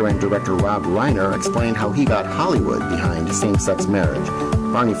 Actor and director Rob Reiner explained how he got Hollywood behind same-sex marriage.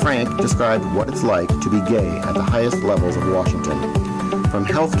 Barney Frank described what it's like to be gay at the highest levels of Washington. From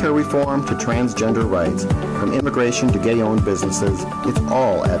healthcare reform to transgender rights, from immigration to gay-owned businesses, it's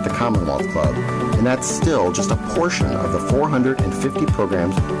all at the Commonwealth Club. And that's still just a portion of the 450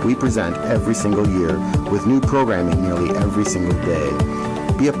 programs we present every single year, with new programming nearly every single day.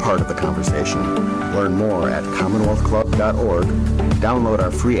 Be a part of the conversation. Learn more at commonwealthclub.org, download our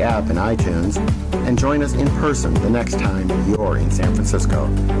free app in iTunes, and join us in person the next time you're in San Francisco.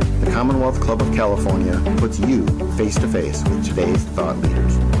 The Commonwealth Club of California puts you face-to-face with today's thought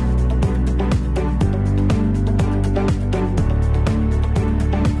leaders.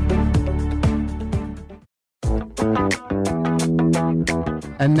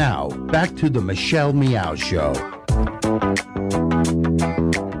 And now, back to the Michelle Meow Show.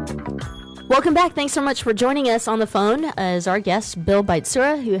 Welcome back. Thanks so much for joining us on the phone as our guest, Bill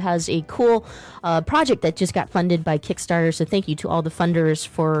Bytsura, who has a cool project that just got funded by Kickstarter. So thank you to all the funders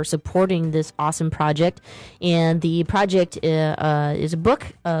for supporting this awesome project. And the project is a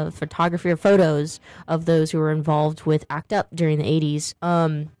book of photography or photos of those who were involved with ACT UP during the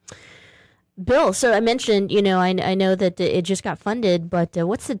 80s. Bill, so I mentioned, I know that it just got funded, but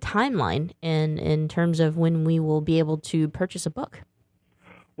what's the timeline in terms of when we will be able to purchase a book?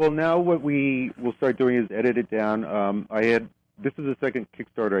 Well, now what we will start doing is edit it down. This is the second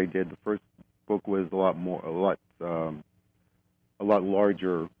Kickstarter I did. The first book was a lot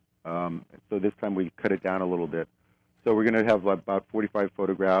larger. So this time we cut it down a little bit. So we're going to have about 45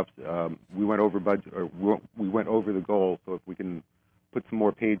 photographs. We went over budget, or we went over the goal. So if we can put some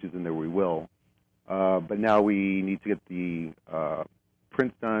more pages in there, we will. But now we need to get the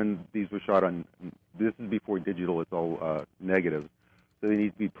prints done. These were shot on. This is before digital. It's all negative. So they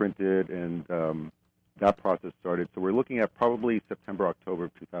need to be printed, and that process started. So we're looking at probably September, October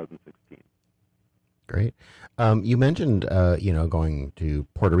of 2016. Great. You mentioned, going to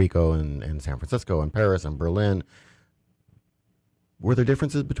Puerto Rico and San Francisco and Paris and Berlin. Were there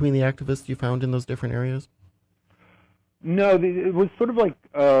differences between the activists you found in those different areas? No, it was sort of like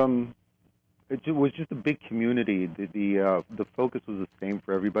it was just a big community. The focus was the same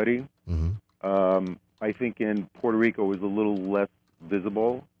for everybody. Mm-hmm. I think in Puerto Rico it was a little less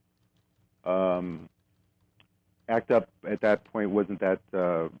visible. ACT UP at that point wasn't that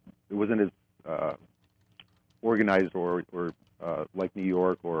it wasn't as organized or like New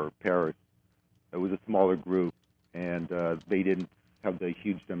York or Paris. It was a smaller group, and they didn't have the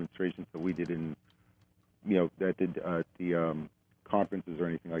huge demonstrations that we did in at the conferences or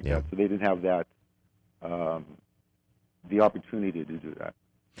anything like that. So they didn't have that the opportunity to do that.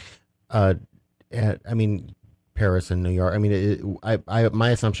 Paris and New York. I mean, my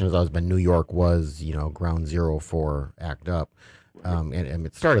assumption has always been New York was, ground zero for ACT UP, and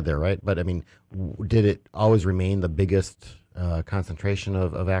it started there, right? But I mean, did it always remain the biggest concentration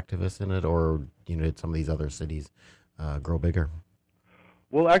of activists in it, or did some of these other cities grow bigger?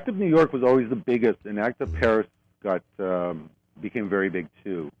 Well, ACT UP New York was always the biggest, and ACT UP Paris became very big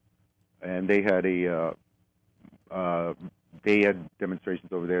too, and they had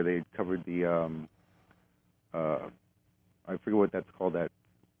demonstrations over there. They had covered the I forget what that's called, that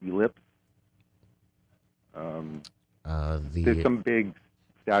ellipse. There's some big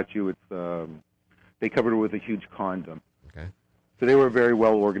statue. It's they covered it with a huge condom. Okay. So they were a very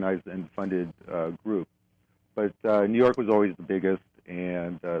well organized and funded group. But New York was always the biggest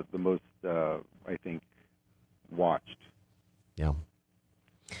and the most, I think, watched. Yeah.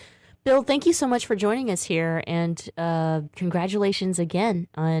 Bill, thank you so much for joining us here, and congratulations again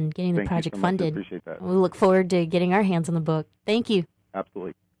on getting the project funded. I appreciate that. We look forward to getting our hands on the book. Thank you.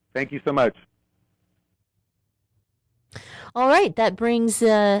 Absolutely. Thank you so much. All right, that brings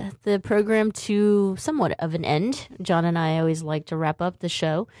the program to somewhat of an end. John and I always like to wrap up the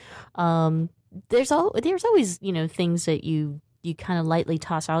show. There's always things that you kind of lightly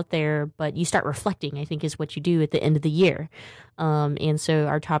toss out there, but you start reflecting, I think, is what you do at the end of the year. And so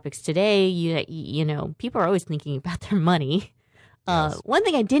our topics today, people are always thinking about their money. Yes. One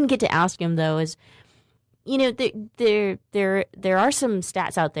thing I didn't get to ask him, though, is, there are some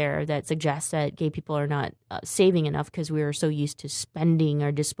stats out there that suggest that gay people are not saving enough because we are so used to spending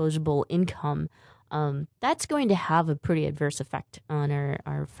our disposable income. That's going to have a pretty adverse effect on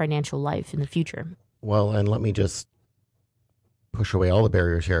our financial life in the future. Well, and let me just push away all the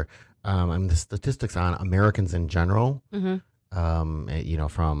barriers here. The statistics on Americans in general, mm-hmm.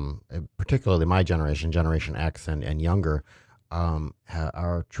 From particularly my generation, Generation X and younger,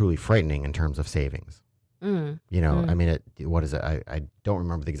 are truly frightening in terms of savings. Mm. I mean, what is it? I don't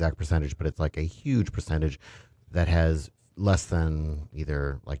remember the exact percentage, but it's like a huge percentage that has less than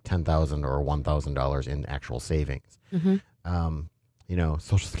either like $10,000 or $1,000 in actual savings. Mm-hmm.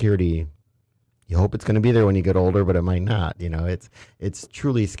 Social Security, you hope it's going to be there when you get older, but it might not. It's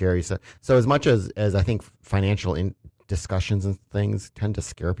truly scary. So as much as I think financial discussions and things tend to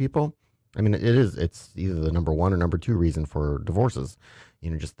scare people, I mean, it's either the number one or number two reason for divorces.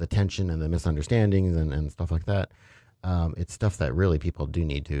 Just the tension and the misunderstandings and stuff like that. It's stuff that really people do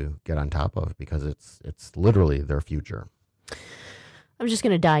need to get on top of because it's literally their future. I'm just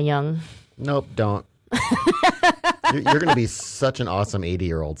going to die young. Nope, don't. You're going to be such an awesome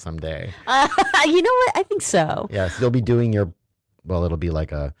 80-year-old someday. You know what? I think so. Yes, you'll be doing it'll be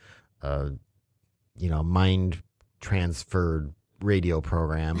like a mind transferred radio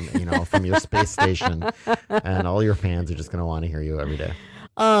program, from your space station, and all your fans are just going to want to hear you every day.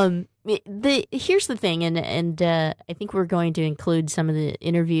 Here's the thing, and I think we're going to include some of the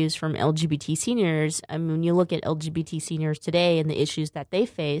interviews from LGBT seniors. I mean, when you look at LGBT seniors today and the issues that they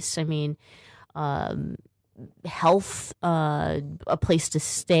face, I mean, health, a place to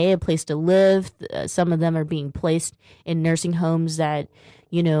stay, a place to live. Some of them are being placed in nursing homes that,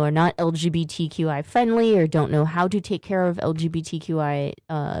 you know, are not LGBTQI friendly or don't know how to take care of LGBTQI,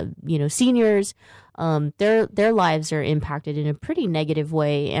 seniors. Their lives are impacted in a pretty negative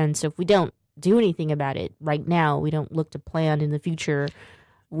way. And so if we don't do anything about it right now, we don't look to plan in the future.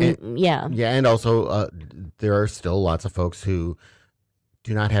 And also there are still lots of folks who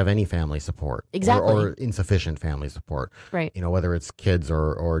do not have any family support. Exactly. Or insufficient family support. Right. You know, whether it's kids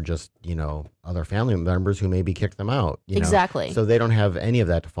or just, you know, other family members who maybe kicked them out. Exactly. So they don't have any of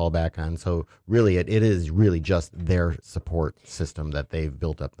that to fall back on. So really, it is really just their support system that they've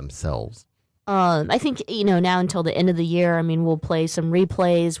built up themselves. I think, you know, now until the end of the year, I mean, we'll play some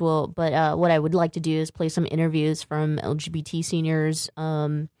replays. But what I would like to do is play some interviews from LGBT seniors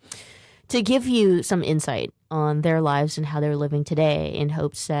to give you some insight on their lives and how they're living today, in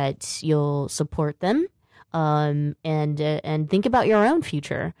hopes that you'll support them and think about your own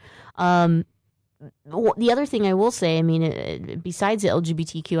future. The other thing I will say, I mean, besides the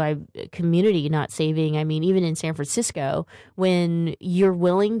LGBTQI community not saving, I mean, even in San Francisco, when you're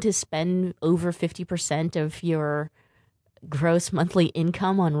willing to spend over 50% of your gross monthly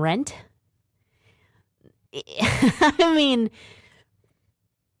income on rent, I mean,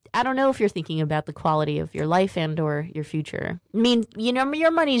 I don't know if you're thinking about the quality of your life and or your future. I mean, you know, your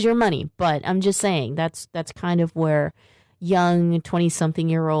money's your money, but I'm just saying that's kind of where young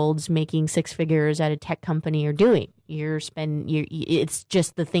 20-something-year-olds making six figures at a tech company are doing. It's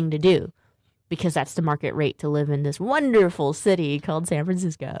just the thing to do because that's the market rate to live in this wonderful city called San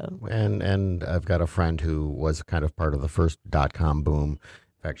Francisco. And I've got a friend who was kind of part of the first .com boom.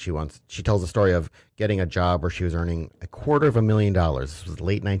 In fact, she tells the story of getting a job where she was earning $250,000. This was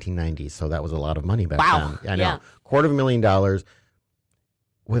late 1990s, so that was a lot of money back then. I know, $250,000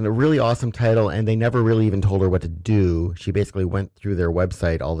 with a really awesome title, and they never really even told her what to do. She basically went through their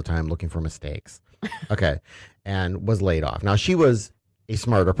website all the time looking for mistakes. Okay, and was laid off. Now, she was a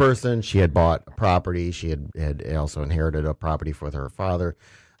smarter person. She had bought a property. She had also inherited a property with her father,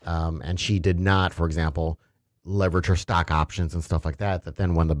 and she did not, for example, leverage her stock options and stuff like that, that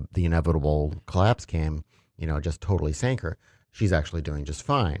then when the inevitable collapse came, you know, just totally sank her. She's actually doing just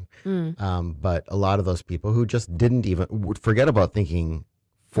fine. But a lot of those people who just didn't even forget about thinking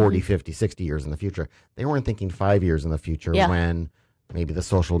 40, 50, 60 years in the future, they weren't thinking 5 years in the future when maybe the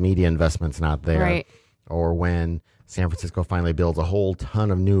social media investment's not there. Right. Or when San Francisco finally builds a whole ton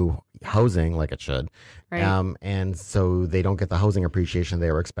of new housing like it should. Right. And so they don't get the housing appreciation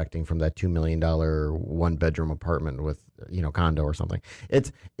they were expecting from that $2 million one-bedroom apartment with, you know, condo or something.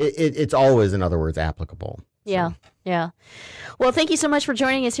 It's always, in other words, applicable. Yeah. Well, thank you so much for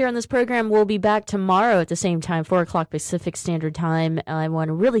joining us here on this program. We'll be back tomorrow at the same time, 4 o'clock Pacific Standard Time. I want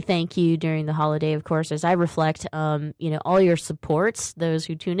to really thank you during the holiday, of course, as I reflect, all your supports, those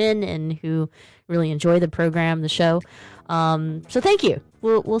who tune in and who really enjoy the program, the show. So thank you.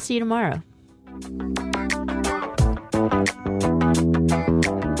 We'll see you tomorrow.